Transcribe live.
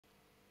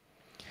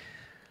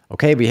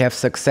Okay, we have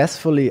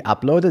successfully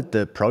uploaded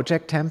the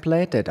project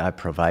template that I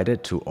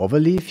provided to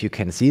Overleaf. You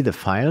can see the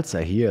files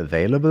are here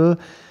available.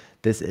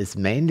 This is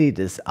mainly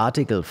this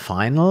article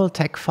final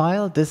tag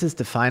file. This is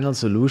the final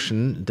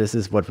solution. This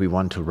is what we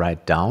want to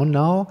write down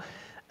now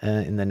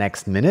in the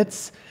next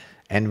minutes.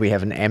 And we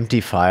have an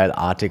empty file,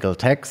 article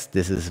text.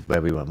 This is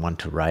where we want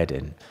to write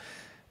in.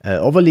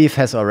 Overleaf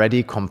has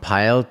already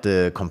compiled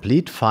the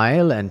complete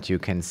file, and you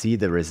can see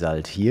the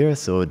result here.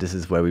 So this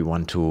is where we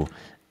want to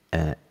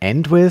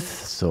end with.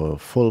 So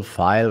full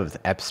file with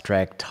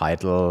abstract,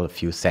 title, a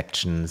few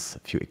sections, a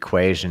few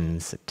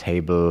equations, a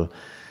table,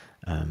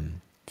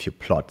 few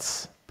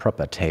plots,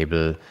 proper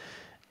table,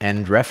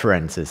 and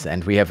references.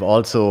 And we have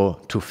also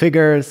two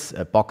figures,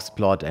 a box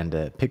plot and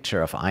a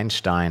picture of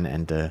Einstein,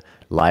 and the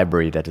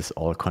library that is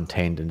all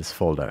contained in this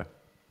folder.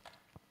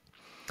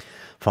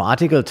 For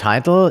article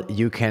title,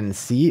 you can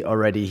see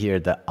already here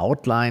the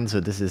outline. So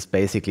this is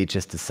basically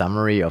just a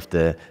summary of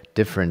the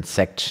different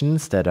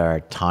sections that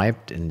are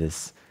typed in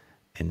this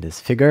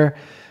figure.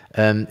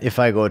 If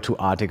I go to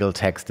article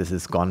text, this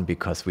is gone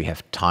because we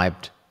have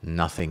typed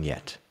nothing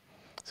yet.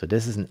 So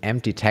this is an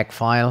empty tag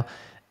file,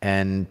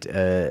 and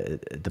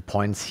the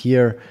points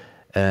here,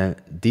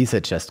 these are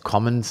just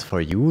comments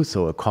for you.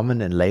 So a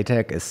comment in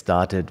LaTeX is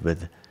started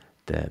with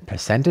the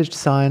percentage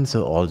sign,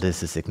 so all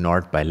this is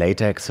ignored by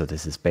LaTeX. So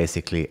this is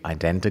basically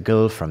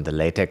identical from the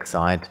LaTeX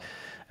side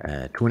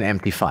to an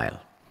empty file.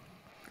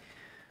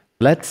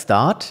 Let's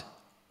start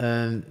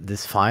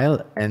this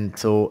file. And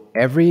so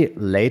every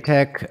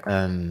LaTeX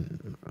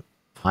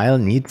file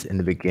needs in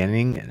the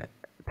beginning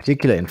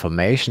particular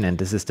information, and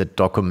this is the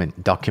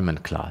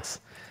document class.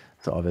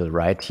 So I will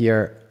write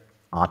here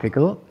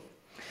article,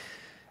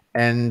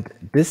 and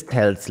this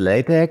tells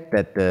LaTeX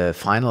that the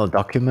final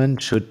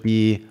document should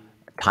be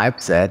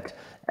typeset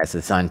as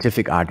a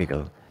scientific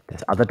article.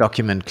 There's other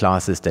document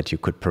classes that you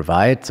could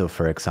provide. So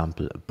for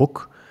example, a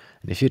book.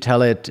 And if you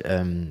tell it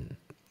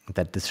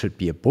that this should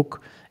be a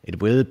book,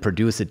 it will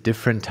produce a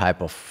different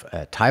type of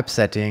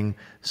typesetting.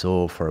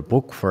 So for a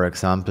book, for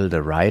example,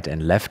 the right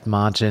and left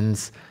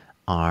margins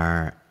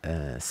are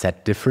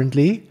set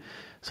differently,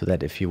 so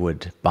that if you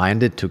would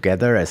bind it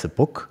together as a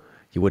book,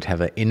 you would have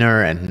an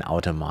inner and an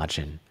outer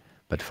margin.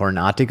 But for an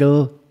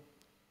article,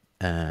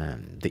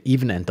 the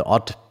even and the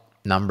odd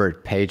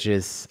numbered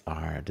pages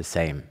are the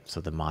same, so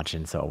the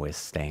margins are always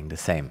staying the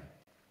same.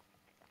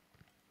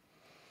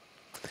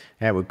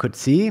 Yeah, we could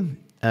see,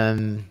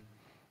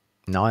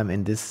 now I'm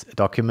in this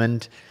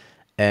document,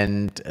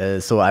 and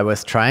so I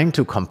was trying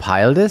to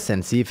compile this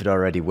and see if it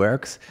already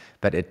works,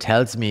 but it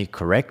tells me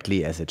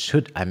correctly as it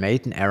should. I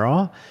made an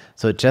error,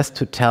 so just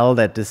to tell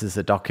that this is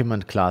a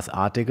document class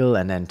article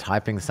and then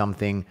typing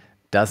something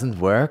doesn't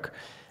work.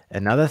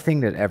 Another thing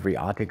that every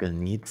article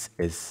needs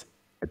is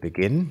a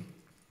begin.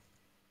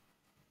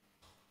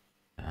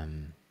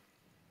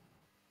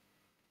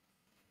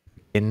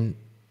 In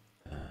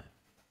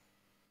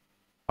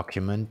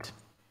document,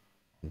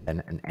 and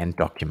then an end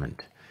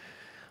document.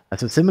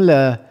 So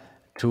similar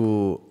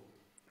to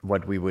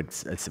what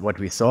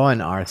we saw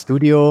in our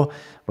studio,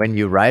 when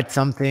you write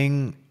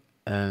something,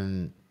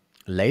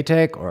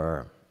 LaTeX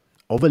or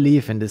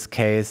Overleaf in this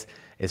case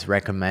is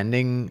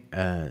recommending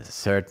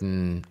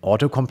certain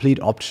autocomplete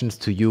options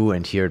to you,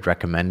 and here it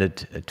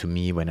recommended to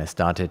me when I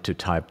started to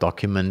type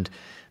document,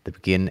 the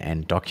begin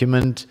and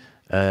document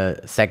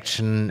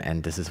section,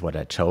 and this is what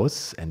I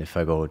chose. And if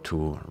I go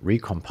to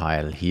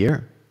recompile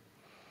here,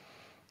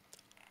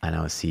 I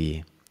now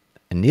see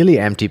a nearly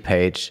empty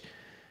page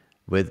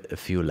with a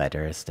few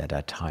letters that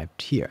are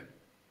typed here.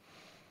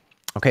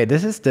 Okay,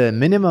 this is the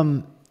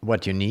minimum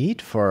what you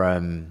need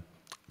for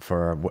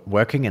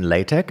working in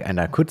LaTeX, and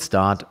I could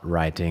start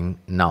writing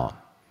now.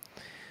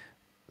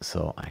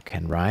 So I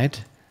can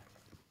write,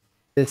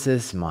 this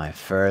is my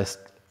first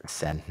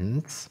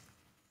sentence.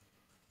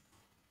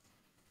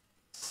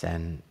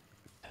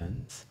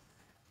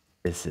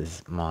 This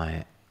is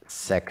my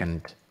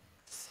second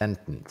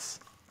sentence.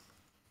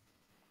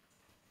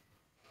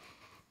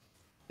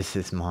 This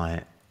is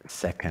my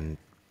second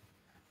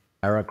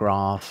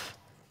paragraph.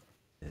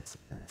 This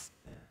is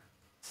the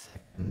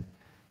second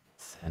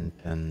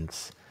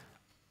sentence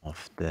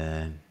of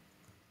the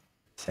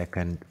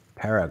second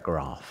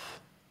paragraph.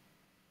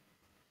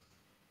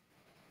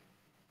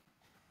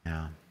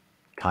 Yeah,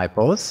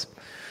 typos.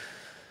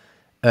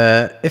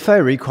 If I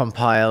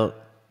recompile,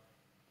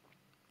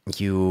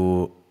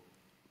 you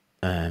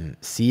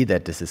see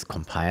that this is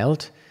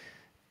compiled.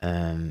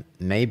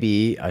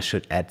 Maybe I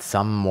should add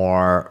some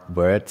more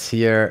words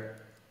here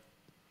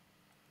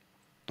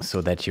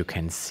so that you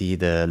can see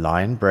the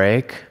line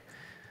break.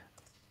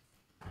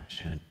 I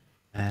should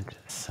add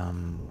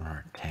some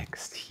more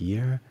text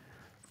here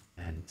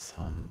and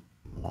some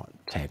more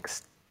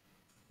text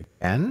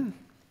again.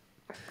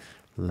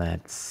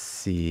 Let's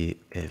see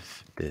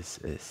if this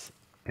is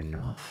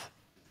enough.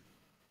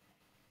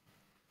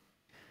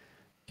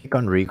 Click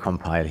on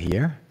recompile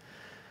here.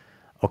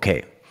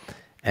 Okay.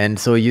 And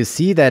so you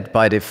see that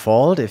by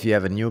default, if you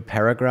have a new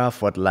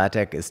paragraph, what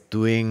LaTeX is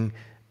doing,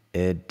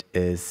 it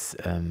is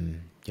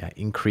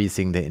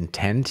increasing the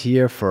intent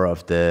here for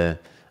of the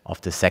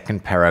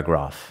second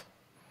paragraph.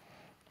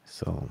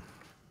 So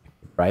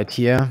right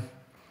here,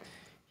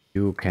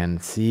 you can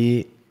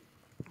see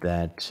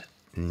that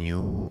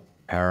new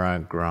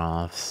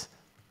paragraphs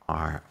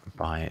are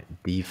by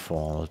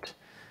default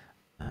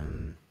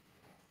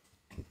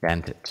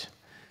indented.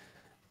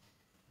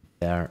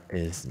 There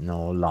is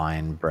no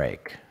line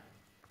break.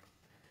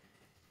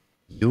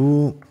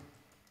 You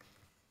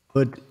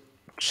could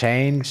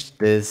change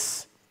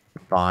this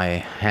by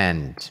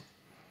hand.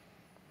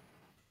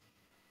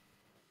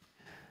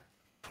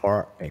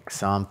 For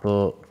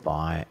example,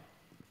 by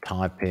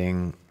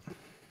typing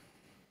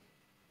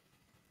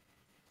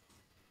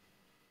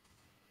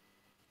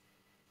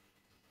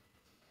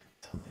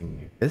something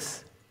like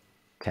this,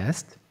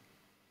 test.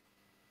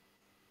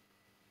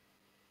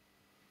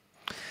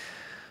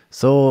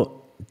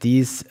 So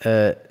these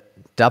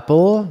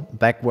double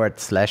backward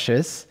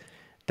slashes,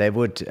 they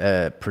would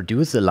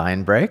produce a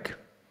line break.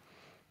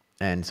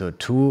 And so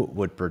 2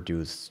 would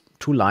produce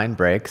 2 line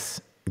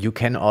breaks. You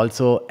can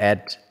also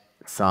add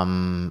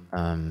some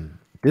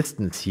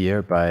distance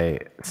here by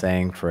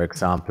saying, for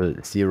example,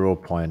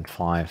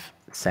 0.5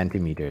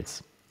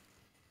 centimeters.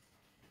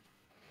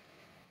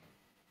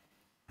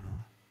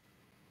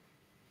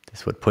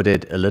 This would put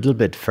it a little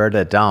bit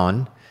further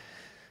down.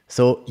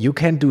 So you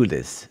can do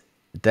this.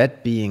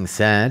 That being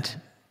said,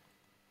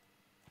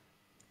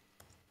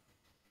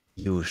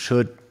 you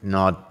should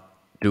not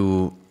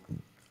do,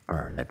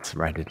 or let's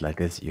write it like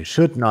this, you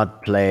should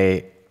not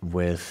play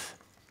with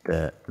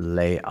the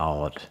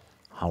layout.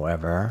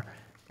 However,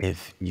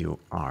 if you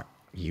are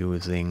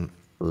using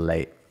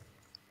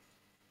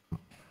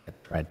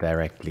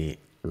directly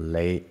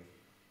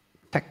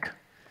LaTeX,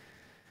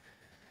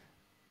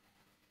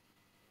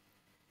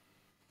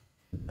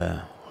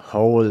 the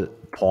whole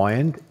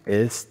point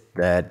is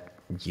that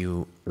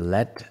you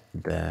let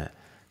the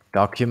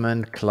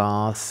document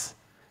class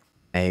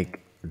make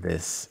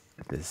these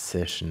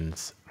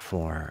decisions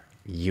for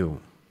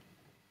you.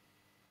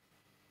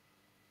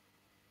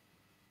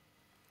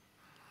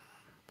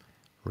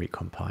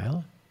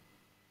 Recompile.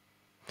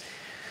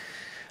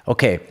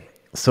 Okay,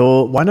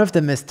 so one of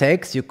the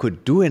mistakes you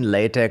could do in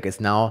LaTeX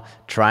is now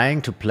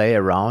trying to play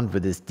around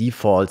with these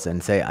defaults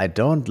and say, I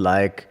don't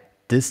like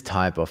this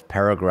type of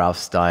paragraph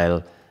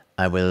style.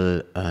 I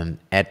will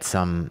add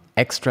some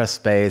extra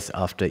space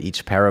after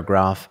each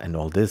paragraph and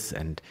all this,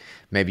 and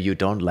maybe you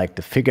don't like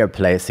the figure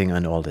placing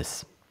and all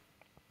this.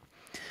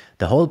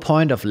 The whole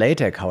point of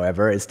LaTeX,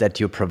 however, is that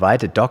you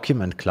provide a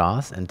document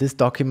class, and this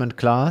document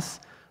class,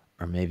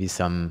 or maybe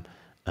some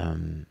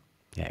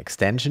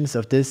extensions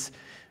of this,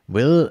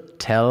 will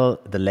tell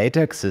the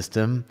LaTeX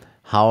system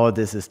how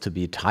this is to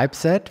be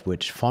typeset,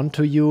 which font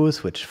to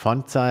use, which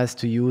font size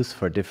to use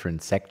for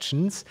different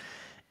sections,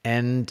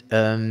 and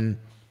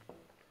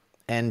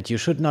you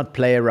should not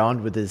play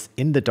around with this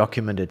in the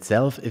document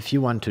itself. If you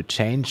want to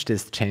change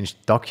this, change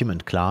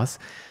document class.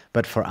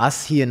 But for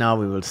us here now,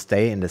 we will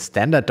stay in the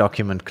standard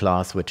document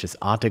class, which is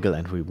article,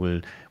 and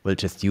we'll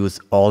just use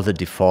all the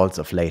defaults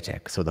of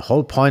LaTeX. So the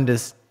whole point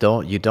is,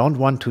 you don't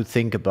want to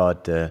think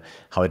about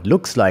how it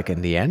looks like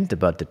in the end,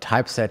 about the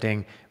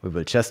typesetting. We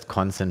will just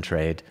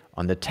concentrate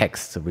on the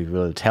text. So we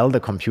will tell the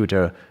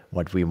computer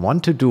what we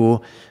want to do.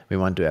 We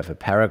want to have a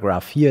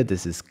paragraph here.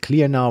 This is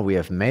clear now. We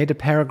have made a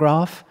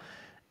paragraph.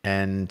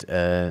 And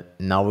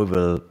now we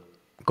will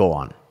go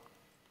on.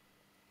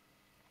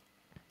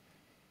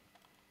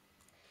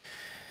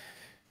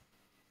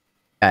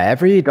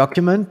 Every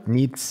document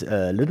needs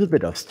a little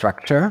bit of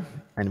structure,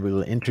 and we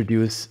will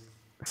introduce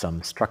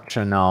some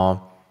structure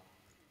now.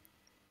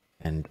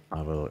 And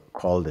I will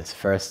call this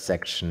first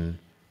section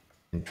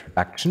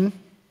Introduction.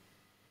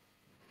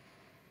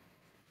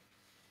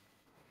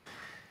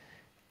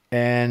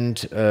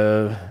 And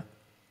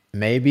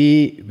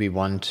maybe we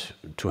want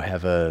to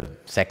have a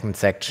second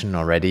section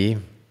already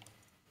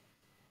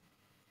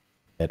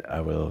that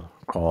I will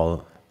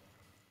call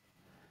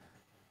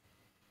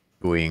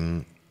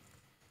doing,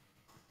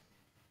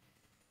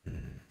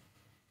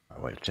 I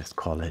will just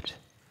call it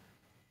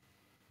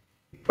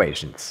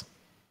equations.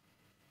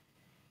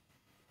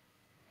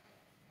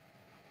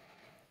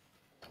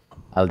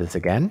 I'll do this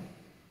again.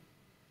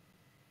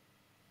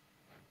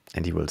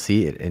 And you will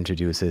see it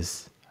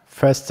introduces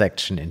first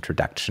section,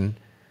 Introduction,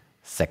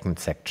 second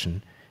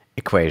section,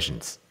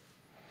 Equations.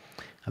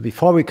 And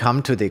before we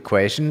come to the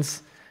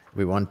equations,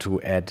 we want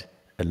to add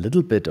a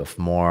little bit of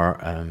more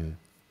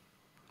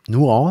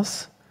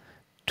nuance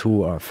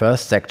to our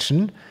first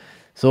section.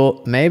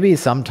 So maybe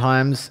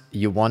sometimes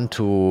you want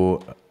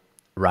to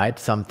write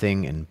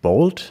something in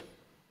bold.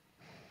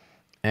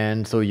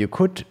 And so you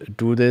could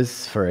do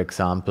this, for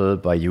example,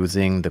 by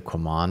using the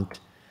command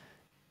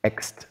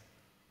text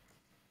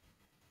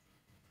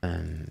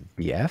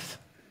BF.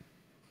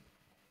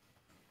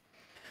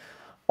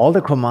 All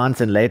the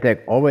commands in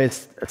LaTeX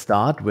always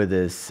start with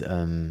this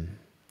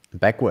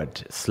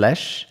backward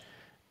slash,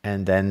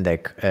 and then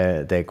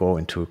they go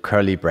into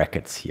curly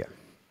brackets here.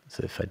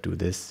 So if I do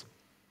this,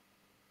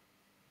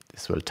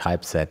 this will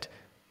typeset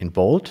in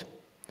bold.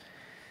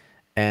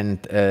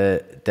 And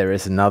there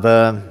is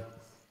another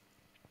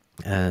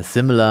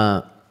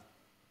similar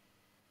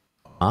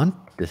command.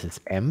 This is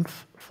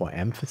emph for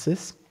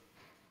emphasis.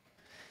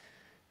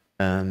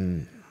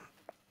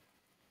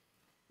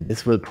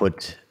 This will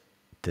put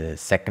the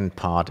second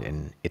part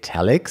in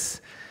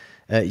italics.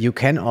 You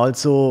can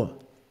also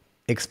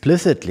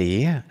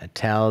explicitly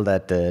tell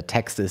that the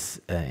text is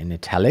in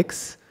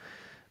italics,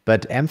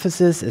 but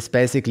emphasis is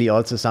basically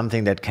also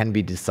something that can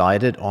be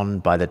decided on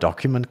by the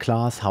document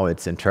class, how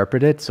it's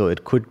interpreted. So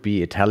it could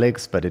be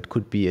italics, but it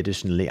could be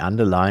additionally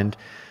underlined.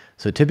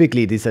 So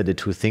typically these are the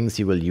two things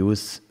you will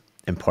use: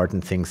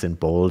 important things in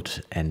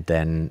bold, and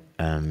then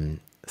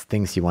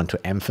things you want to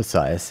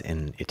emphasize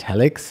in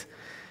italics.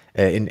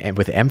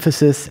 With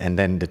emphasis, and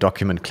then the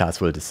document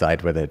class will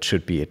decide whether it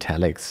should be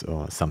italics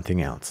or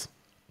something else.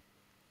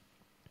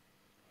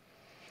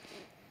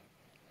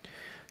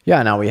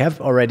 Yeah, now we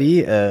have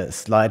already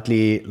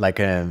slightly like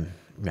a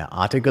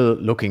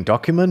article-looking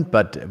document,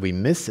 but we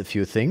miss a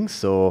few things.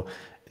 So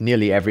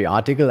nearly every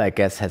article, I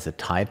guess, has a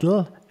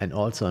title and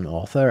also an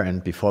author.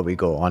 And before we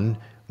go on,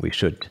 we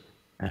should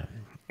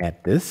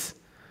add this.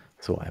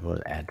 So I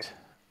will add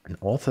an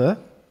author.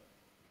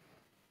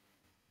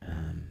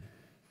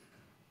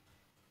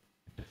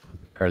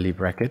 Curly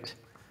bracket,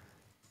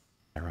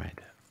 I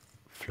write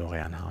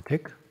Florian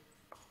Hartig,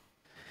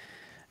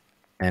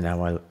 and I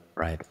will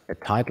write a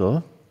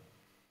title,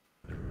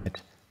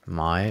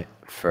 my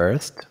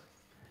first.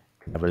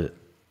 I will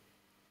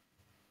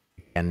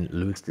again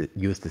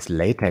use this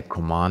LaTeX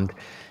command.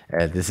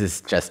 This is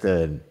just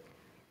a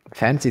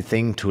fancy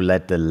thing to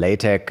let the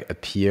LaTeX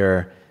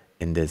appear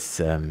in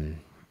this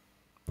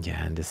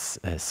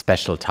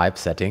special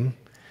typesetting.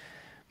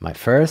 My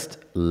first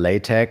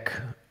LaTeX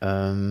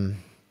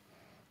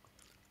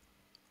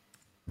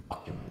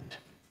document.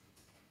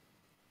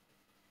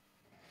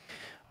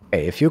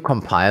 Okay, if you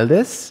compile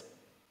this,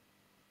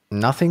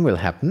 nothing will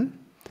happen,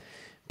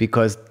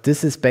 because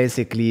this is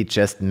basically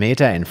just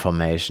meta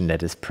information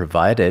that is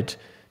provided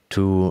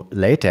to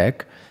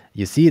LaTeX.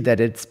 You see that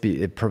it's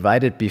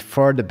provided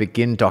before the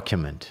begin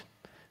document.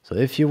 So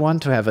if you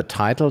want to have a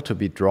title to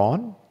be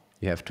drawn,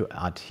 you have to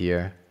add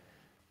here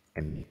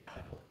a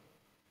title.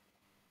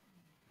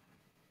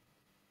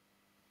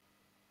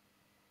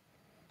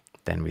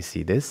 Then we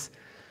see this.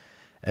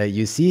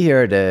 You see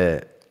here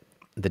the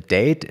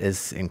date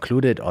is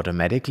included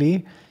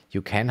automatically.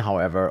 You can,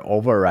 however,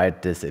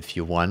 override this if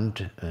you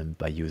want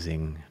by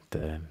using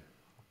the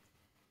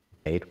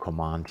date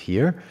command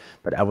here.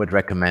 But I would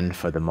recommend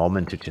for the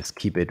moment to just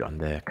keep it on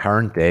the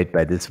current date.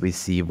 By this we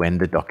see when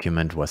the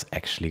document was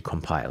actually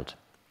compiled.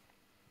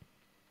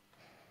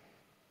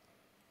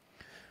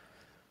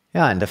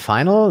 Yeah, and the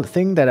final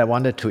thing that I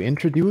wanted to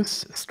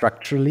introduce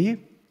structurally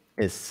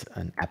is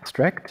an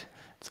abstract.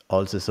 It's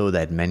also so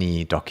that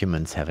many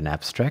documents have an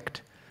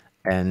abstract,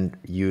 and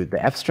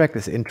the abstract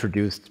is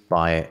introduced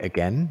by,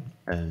 again,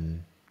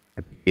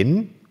 a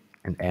begin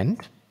and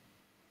end.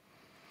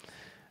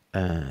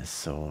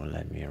 So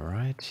let me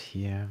write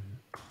here,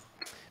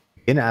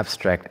 begin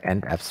abstract,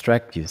 end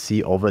abstract. You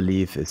see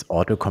Overleaf is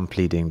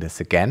auto-completing this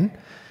again.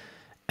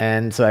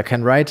 And so I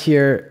can write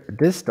here,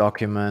 this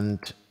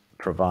document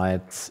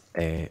provides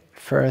a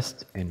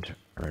first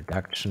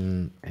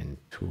introduction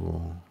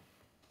into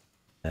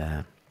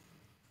the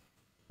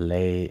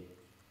LaTeX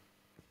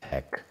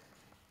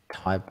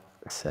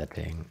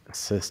typesetting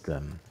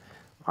system.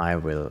 I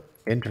will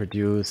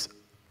introduce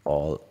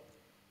all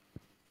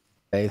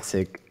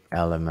basic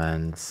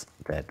elements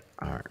that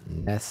are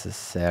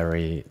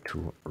necessary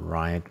to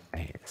write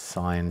a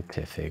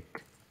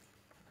scientific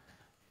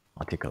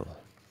article.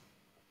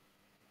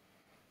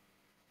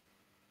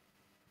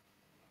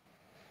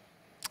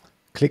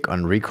 Click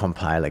on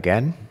Recompile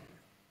again,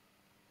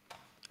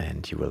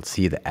 and you will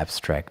see the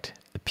abstract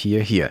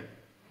appear here.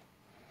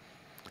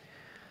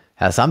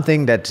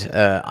 Something that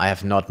I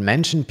have not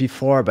mentioned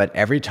before, but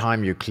every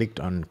time you clicked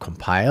on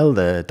compile,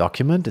 the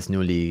document is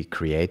newly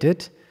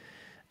created,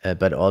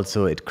 but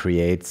also it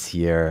creates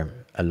here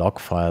a log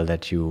file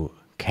that you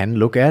can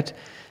look at.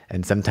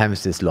 And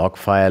sometimes this log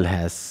file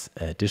has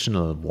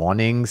additional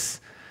warnings.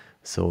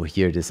 So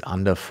here this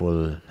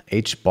underfull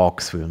H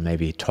box, we'll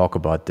maybe talk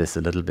about this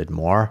a little bit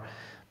more,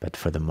 but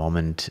for the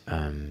moment,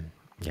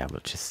 yeah, we'll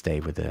just stay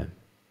with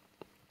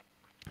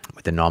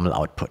the normal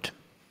output.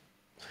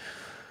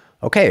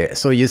 Okay,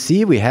 so you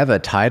see we have a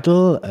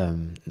title,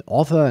 an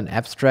author, an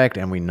abstract,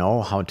 and we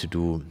know how to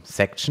do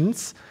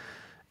sections.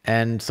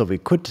 And so we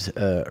could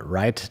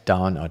write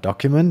down our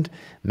document.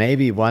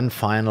 Maybe one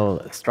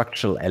final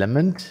structural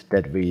element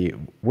that we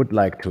would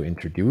like to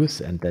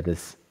introduce, and that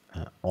is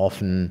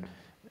often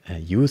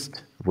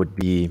used, would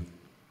be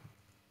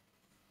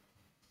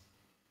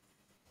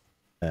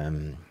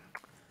a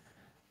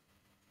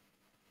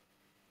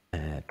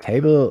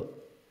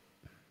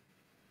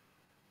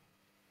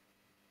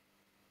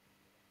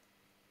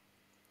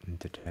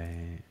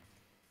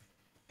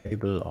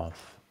table of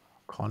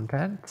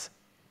contents.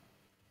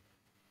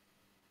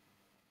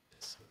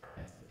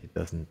 It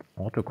doesn't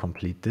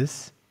autocomplete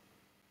this,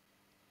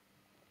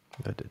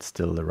 but it's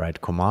still the right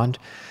command.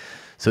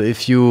 So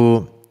if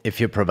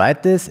you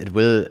provide this, it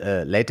will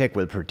LaTeX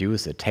will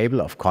produce a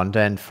table of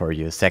content for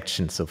your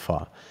section so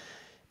far.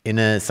 In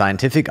a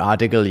scientific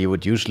article, you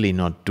would usually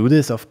not do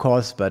this, of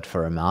course, but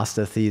for a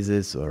master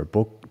thesis or a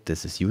book,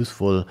 this is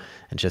useful,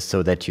 and just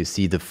so that you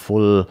see the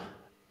full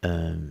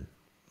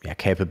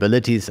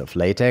capabilities of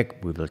LaTeX,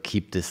 we will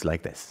keep this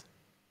like this.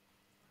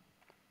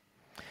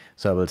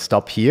 So I will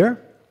stop here,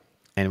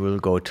 and we'll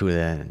go to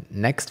the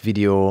next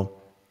video,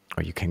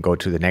 or you can go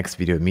to the next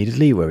video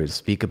immediately, where we'll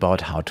speak about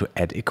how to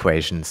add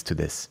equations to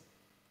this.